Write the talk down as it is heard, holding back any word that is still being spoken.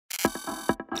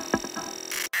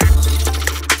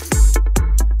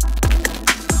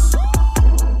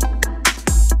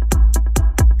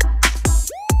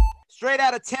straight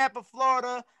out of Tampa,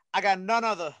 Florida. I got none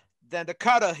other than the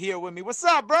Kuttah here with me. What's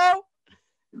up, bro?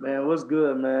 Man, what's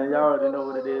good, man? Y'all already know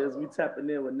what it is. We tapping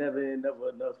in with never end, never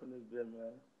enough in this bit,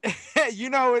 man. You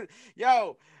know it.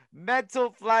 Yo, Mental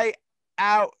Flight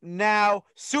out now.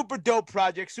 Super dope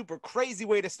project. Super crazy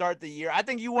way to start the year. I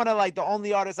think you one of like the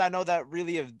only artists I know that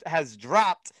really has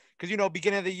dropped. Because,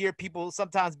 beginning of the year, people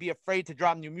sometimes be afraid to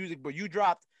drop new music, but you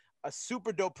dropped a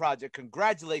super dope project.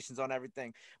 Congratulations on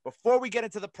everything. Before we get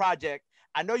into the project,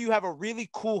 I know you have a really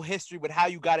cool history with how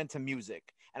you got into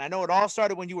music. And I know it all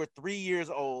started when you were 3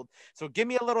 years old. So give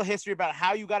me a little history about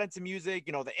how you got into music,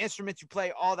 the instruments you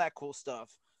play, all that cool stuff.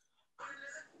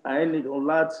 I ain't even gonna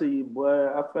lie to you, boy.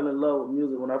 I fell in love with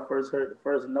music when I first heard the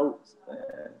first notes.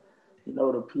 And,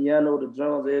 the piano, the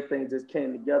drums, everything just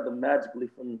came together magically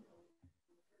for me.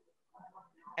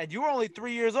 And you were only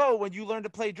 3 years old when you learned to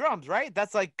play drums, right?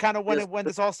 That's like kind of Yes, when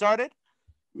this all started.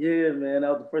 yeah, man.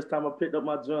 That was the first time I picked up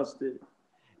my drumstick.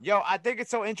 Yo, I think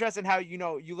it's so interesting how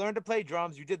you learned to play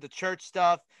drums, you did the church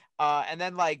stuff, and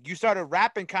then like you started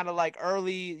rapping kind of like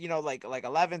early, like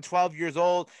 11, 12 years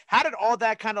old. How did all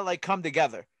that kind of like come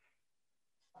together?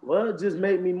 Well, it just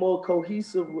made me more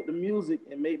cohesive with the music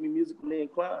and made me musically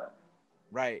inclined.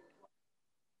 Right.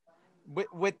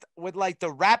 With like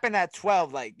the rapping at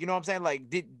 12, like, you know what I'm saying? Like,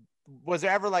 was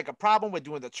there ever like a problem with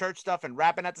doing the church stuff and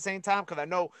rapping at the same time? Because I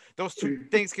know those two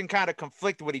things can kind of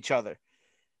conflict with each other.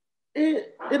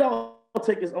 It all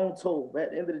take its own toll. But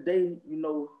at the end of the day,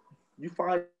 you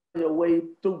find your way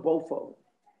through both of them.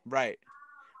 Right.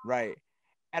 Right.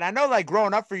 And I know like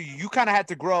growing up for you, you kind of had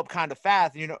to grow up kind of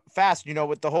fast,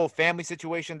 with the whole family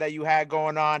situation that you had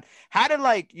going on. How did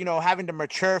like, having to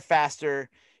mature faster,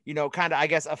 kind of, I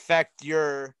guess, affect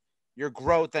your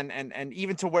growth and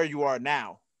even to where you are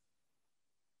now?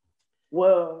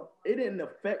 Well, it didn't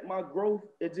affect my growth.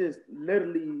 It just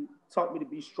literally taught me to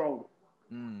be stronger.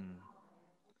 Mm.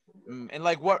 And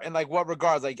like what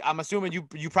regards? Like I'm assuming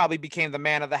you probably became the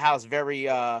man of the house very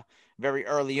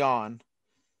early on.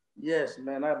 Yes,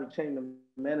 man, I became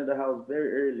the man of the house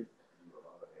very early.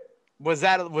 Was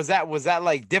that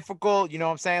like difficult? You know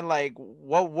what I'm saying? Like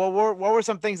what were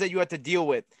some things that you had to deal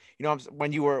with,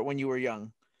 when you were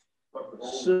young?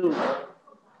 Shoot,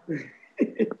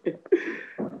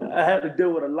 I had to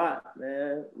deal with a lot,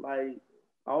 man. Like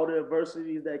all the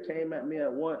adversities that came at me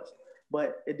at once,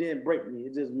 but it didn't break me.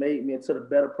 It just made me into the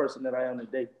better person that I am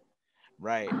today.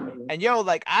 Right. And yo,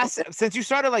 like since you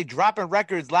started like dropping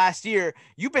records last year,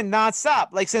 you've been nonstop.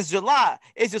 Like since July,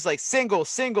 it's just like single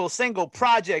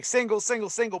project,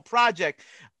 single project.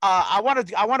 I want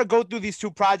to go through these two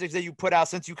projects that you put out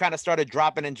since you kind of started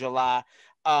dropping in July.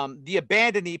 The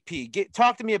Abandoned EP.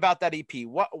 Talk to me about that EP.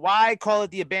 Why call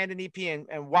it the Abandoned EP,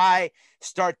 and why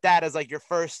start that as like your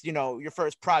first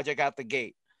project out the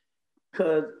gate?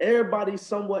 Because everybody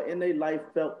somewhat in their life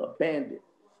felt abandoned.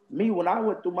 Me, when I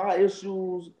went through my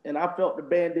issues and I felt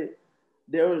abandoned,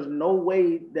 there is no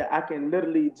way that I can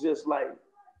literally just like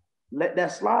let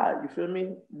that slide. You feel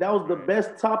me? That was the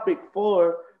best topic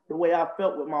for the way I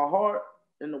felt with my heart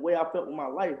and the way I felt with my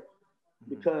life.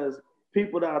 Because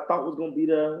people that I thought was gonna be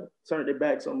there turned their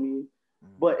backs on me.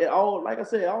 But it all, like I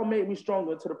said, it all made me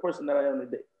stronger to the person that I am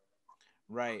today.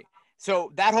 Right.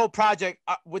 So that whole project,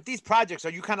 with these projects,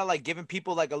 are you kind of like giving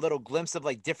people like a little glimpse of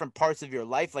like different parts of your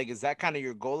life? Like, is that kind of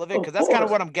your goal of it? Because Of that's kind of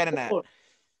course, what I'm getting of at. course,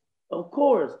 of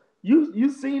course.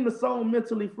 You seen the song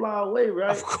 "Mentally Fly Away," Of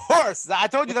right? course, I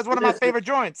told you that's one of my Listen, favorite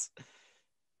joints.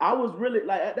 I was really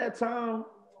like at that time.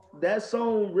 That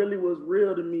song really was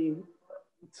real to me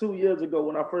 2 years ago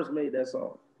when I first made that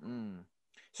song. Mm.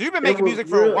 So you've been It making was music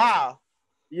for a real, while.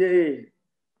 yeah.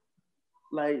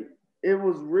 Like it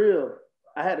was real.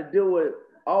 I had to deal with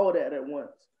all that at once.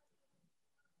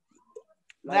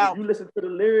 Like if Now, you listen to the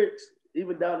lyrics,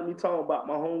 even down to me talking about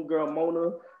my homegirl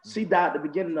Mona, she died at the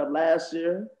beginning of last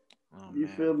year. oh You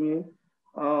feel man, me?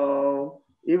 Um,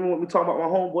 Even when we talking about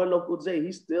my homeboy Local J,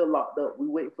 he's still locked up. We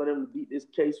waiting for them to beat this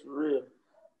case for real.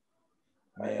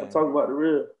 I'm man. talking about the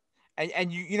real.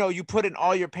 And you put in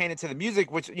all your pain into the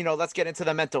music, which let's get into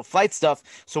the Mental Flight stuff.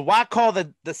 So why call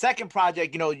the second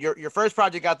project, your first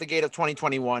project out the gate of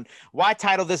 2021? Why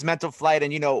title this Mental Flight?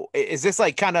 And is this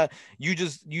like kind of you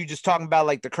just talking about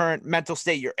like the current mental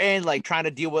state you're in, like trying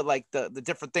to deal with like the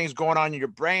different things going on in your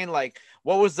brain? Like,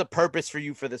 what was the purpose for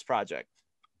you for this project?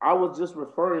 I was just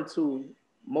referring to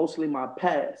mostly my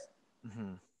past.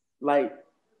 Mm-hmm. Like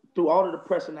through all the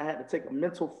depression, I had to take a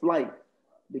mental flight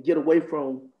to get away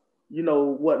from,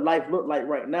 what life looked like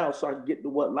right now, so I can get to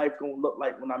what life gonna look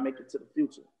like when I make it to the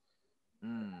future.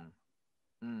 Mm,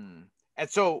 mm. And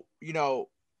so,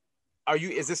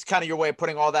 is this kind of your way of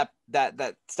putting all that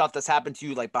stuff that's happened to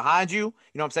you like behind you? You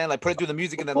know what I'm saying? Like put it through the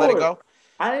music and Of then let it course, go.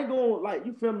 I ain't gonna like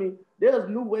you feel me. There's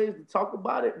new ways to talk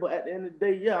about it, but at the end of the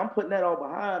day, yeah, I'm putting that all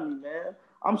behind me, man.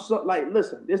 I'm so like,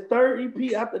 listen, this third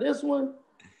EP after this one,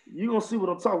 you gonna see what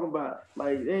I'm talking about.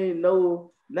 Like, there ain't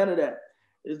no none of that.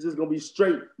 It's just gonna be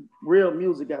straight real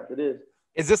music after this.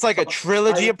 Is this like So a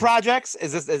trilogy I, of projects?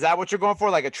 Is that what you're going for?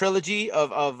 Like a trilogy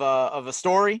of a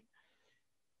story?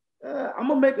 I'm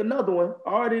gonna make another one. I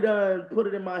already done put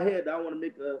it in my head that I want to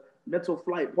make a Mental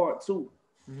Flight Part 2.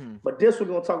 Mm-hmm. But this we're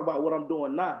gonna talk about what I'm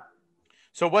doing now.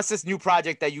 So what's this new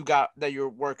project that you're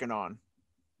working on?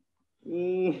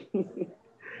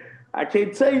 I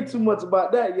can't tell you too much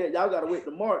about that yet. Y'all gotta wait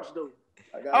to March though.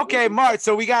 I gotta wait Okay, to March.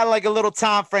 So we got like a little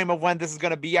time frame of when this is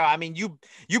gonna be out. I mean,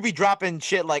 you be dropping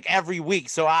shit like every week,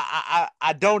 so I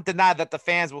don't deny that the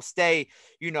fans will stay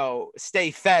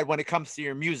fed when it comes to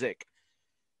your music.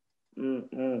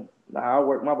 Nah, I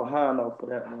work my behind off for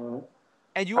that, man.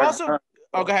 And you I also, grind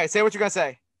oh, go hard. ahead, say what you're gonna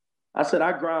say, I said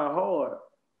I grind hard.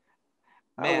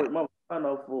 I man. work my behind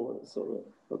off for it. So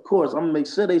of course I'm gonna make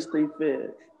sure they stay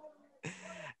fed.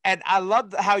 And I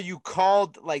love how you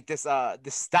called like this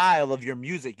style of your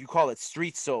music. You call it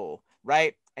street soul,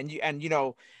 right?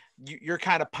 You're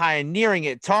kind of pioneering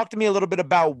it. Talk to me a little bit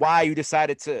about why you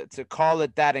decided to call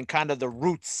it that and kind of the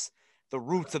roots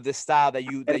of this style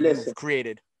And that listen, you've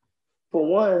created. for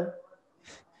one,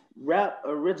 rap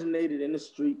originated in the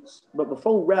streets, but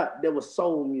before rap, there was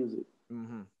soul music.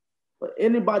 Mm-hmm. But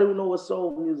anybody who knows what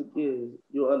soul music is,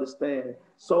 you'll understand.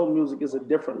 Soul music is a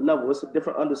different level. It's a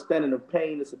different understanding of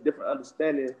pain. It's a different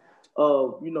understanding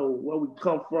of where we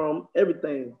come from.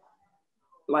 Everything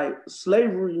like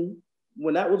slavery,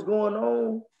 when that was going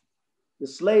on, the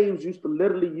slaves used to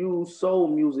literally use soul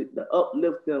music to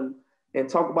uplift them and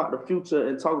talk about the future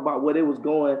and talk about where they was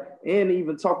going and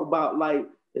even talk about like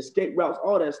escape routes,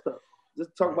 all that stuff.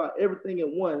 Just talk Right. about everything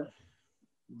in one,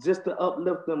 just to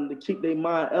uplift them to keep their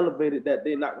mind elevated that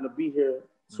they're not going to be here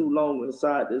too Mm. long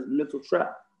inside this mental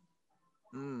trap.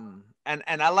 Mm.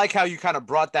 And I like how you kind of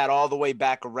brought that all the way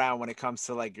back around when it comes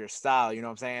to like your style, you know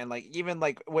what I'm saying? Like even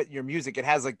like with your music, it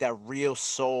has like that real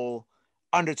soul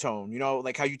undertone,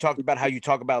 like how you talked about how you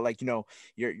talk about like,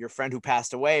 your friend who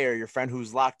passed away or your friend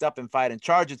who's locked up and fighting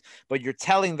charges, but you're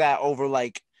telling that over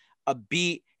like a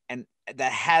beat and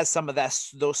that has some of that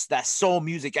soul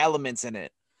music elements in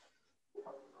it.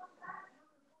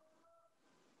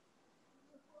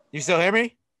 You still hear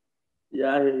me?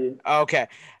 Yeah, I hear you. Okay.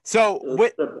 So It was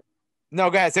with tripping. no,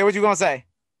 go ahead. Say what you gonna say.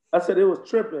 I said it was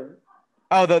tripping.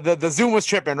 Oh, the Zoom was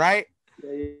tripping, right?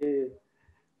 Yeah, yeah, yeah.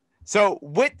 So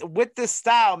with this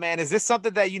style, man, is this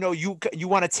something that you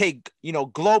want to take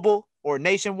global or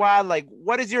nationwide? Like,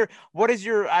 what is your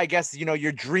I guess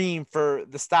your dream for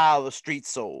the style of street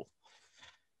soul?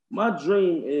 My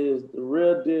dream is the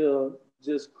real deal.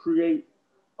 Just create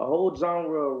a whole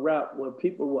genre of rap where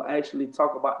people will actually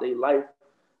talk about their life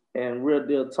and real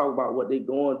deal talk about what they're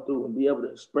going through and be able to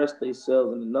express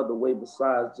themselves in another way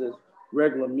besides just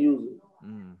regular music.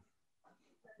 Mm.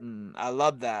 I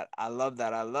love that. I love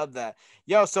that. I love that.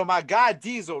 Yo, so my guy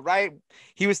Diesel, right?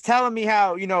 He was telling me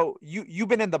how you've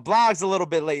been in the blogs a little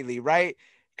bit lately, right?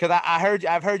 Because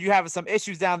I've heard you having some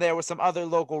issues down there with some other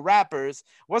local rappers.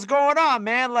 What's going on,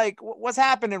 man? Like, what's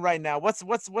happening right now? What's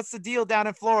the deal down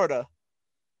in Florida?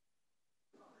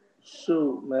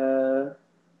 Shoot, man.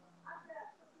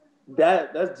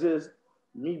 That's just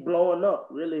me blowing up,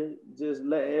 really. Just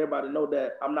letting everybody know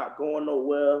that I'm not going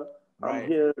nowhere. I'm Right.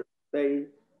 here to stay.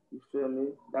 You feel me?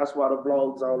 That's why the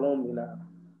vlogs all on me now.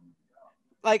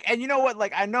 Like, and you know what?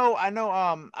 Like,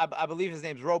 I believe his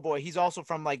name's Roboy. He's also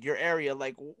from like your area.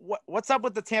 Like, what's up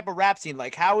with the Tampa rap scene?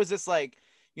 Like, how is this like?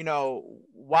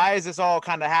 Why is this all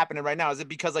kind of happening right now? Is it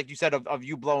because, like you said, of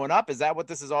you blowing up? Is that what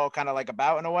this is all kind of like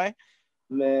about in a way?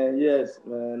 Man, yes,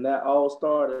 man. That all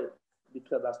started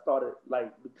because I started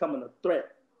like becoming a threat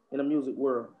in the music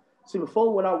world. See,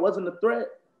 before when I wasn't a threat,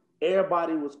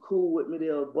 everybody was cool with me. They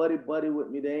were buddy with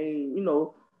me. They ain't.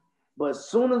 But as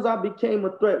soon as I became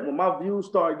a threat, when my views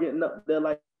started getting up there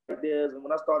like theirs, and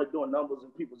when I started doing numbers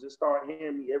and people just started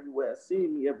hearing me everywhere,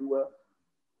 seeing me everywhere,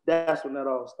 that's when that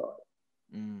all started.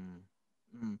 Mm.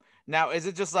 Mm. Now, is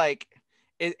it just like,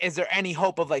 is there any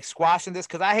hope of like squashing this?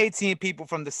 Because I hate seeing people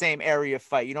from the same area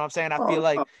fight. You know what I'm saying? I feel Oh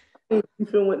like, no, I ain't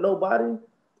beefing with nobody.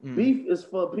 mm, Beef is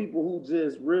for people who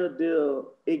just real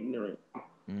deal ignorant.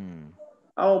 mm,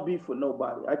 I don't beef with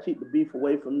nobody. I keep the beef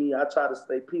away from me. I try to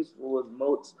stay peaceful as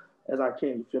much as I can.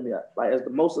 You feel me? Like as the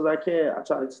most as I can. I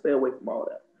try to stay away from all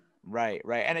that. Right,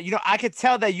 right. And I could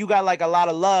tell that you got like a lot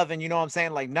of love, and what I'm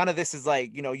saying, like none of this is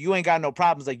like, you ain't got no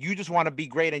problems. Like you just want to be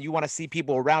great and you want to see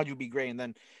people around you be great. And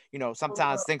then,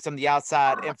 sometimes things from the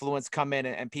outside influence come in,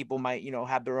 and people might,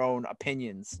 have their own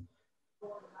opinions.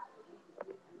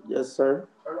 Yes, sir.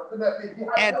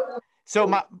 And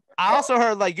so I also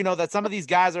heard like, that some of these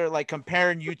guys are like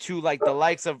comparing you to like the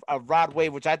likes of Rod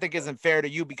Wave, which I think isn't fair to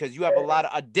you because you have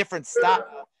a different style.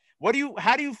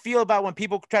 How do you feel about when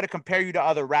people try to compare you to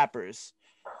other rappers?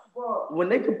 When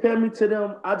they compare me to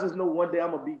them, I just know one day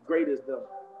I'm gonna be great as them.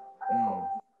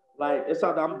 Like it's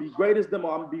either I'm gonna be great as them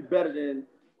or I'm gonna be better than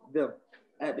them.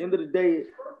 At the end of the day,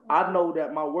 I know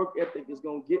that my work ethic is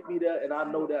gonna get me there, and I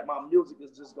know that my music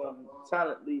is just gonna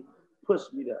talently push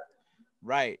me there.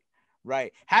 Right.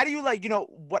 Right. How do you like,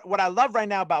 what I love right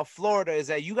now about Florida is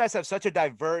that you guys have such a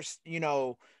diverse,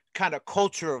 kind of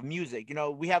culture of music.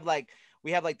 We have like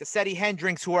the Seti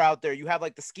Hendrix who are out there. You have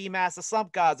like the Ski Mask, the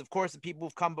Slump Gods, of course, the people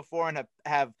who've come before and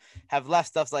have left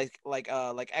stuff like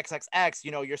XXX,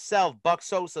 yourself, Buck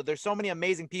Sosa. There's so many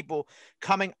amazing people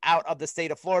coming out of the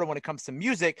state of Florida when it comes to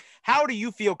music. How do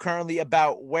you feel currently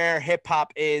about where hip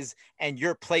hop is and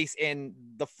your place in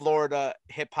the Florida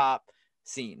hip hop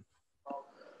scene?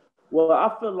 Well,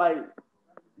 I feel like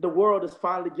the world is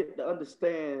finally getting to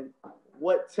understand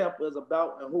what Tampa is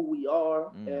about and who we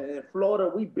are. And in Florida,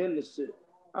 we've been the shit.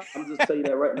 I'm just telling you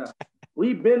that right now.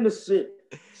 We've been the shit.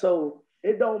 So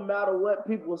it don't matter what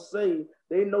people say.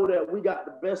 They know that we got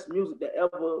the best music that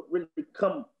ever really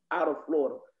come out of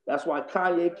Florida. That's why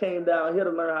Kanye came down here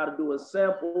to learn how to do his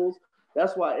samples.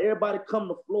 That's why everybody come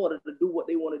to Florida to do what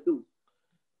they want to do.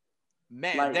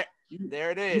 Man, like,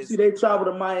 there it is. You see, they travel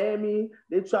to Miami,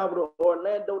 they travel to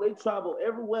Orlando, they travel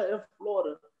everywhere in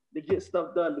Florida to get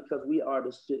stuff done because we are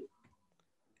the shit.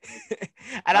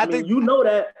 And I think you know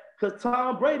that because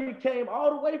Tom Brady came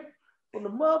all the way from the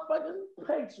motherfucking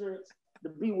Patriots to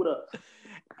be with us.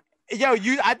 Yo,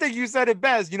 I think you said it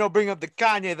best, bring up the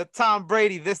Kanye, the Tom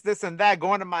Brady, this and that,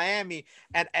 going to Miami.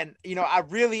 And I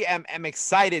really am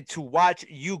excited to watch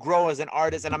you grow as an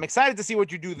artist. And I'm excited to see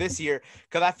what you do this year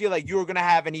because I feel like you're going to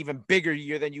have an even bigger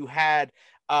year than you had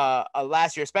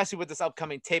last year, especially with this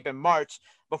upcoming tape in March.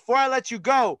 Before I let you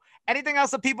go, anything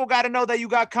else that people got to know that you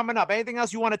got coming up? Anything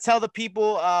else you want to tell the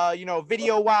people,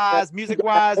 video-wise,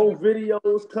 music-wise? More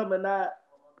videos coming out.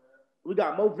 We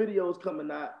got more videos coming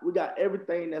out. We got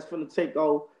everything that's finna take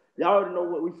off. Y'all already know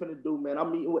what we finna do, man.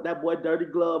 I'm meeting with that boy Dirty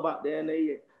Glove out there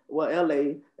in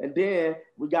LA. And then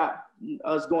we got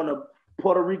us going to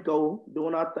Puerto Rico,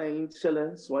 doing our thing,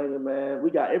 chilling, swinging, man.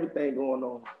 We got everything going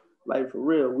on. Like, for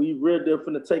real. We real deal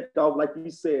finna take off, like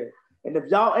you said. And if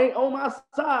y'all ain't on my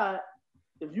side,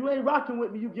 if you ain't rocking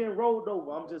with me, you getting rolled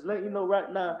over. I'm just letting you know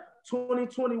right now,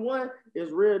 2021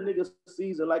 is real nigga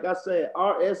season. Like I said,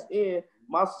 RSN,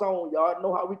 my song, y'all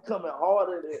know how we coming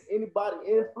harder than anybody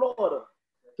in Florida.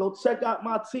 Go check out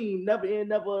my team, Never End,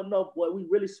 Never Enough, boy. We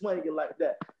really swinging like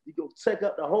that. You go check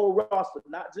out the whole roster,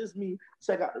 not just me.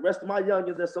 Check out the rest of my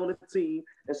youngins that's on the team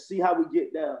and see how we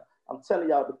get down. I'm telling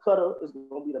y'all, the Kuttah is going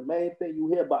to be the main thing you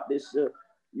hear about this shit.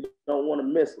 You don't want to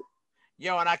miss it.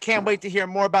 Yo, and I can't wait to hear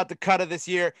more about the Kuttah this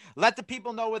year. Let the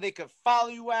people know where they could follow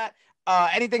you at.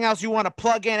 Anything else you want to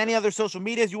plug in? Any other social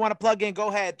medias you want to plug in? Go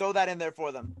ahead. Throw that in there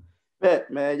for them. Bet,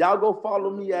 man. Y'all go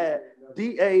follow me at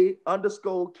DA_KUTTAH.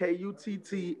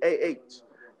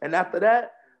 And after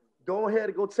that, go ahead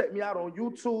and go check me out on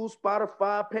YouTube,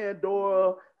 Spotify,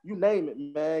 Pandora, you name it,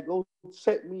 man. Go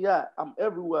check me out. I'm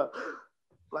everywhere.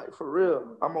 Like, for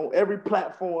real. I'm on every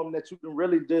platform that you can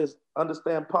really just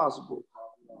understand possible.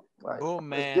 Like, boom,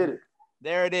 man. Let's get it.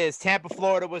 There it is. Tampa,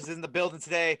 Florida was in the building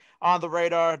today on the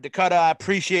radar. The Kuttah, I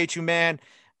appreciate you, man.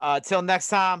 Till next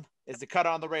time, it's the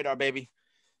Kuttah on the radar, baby.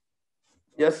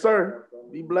 Yes, sir.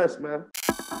 Be blessed, man.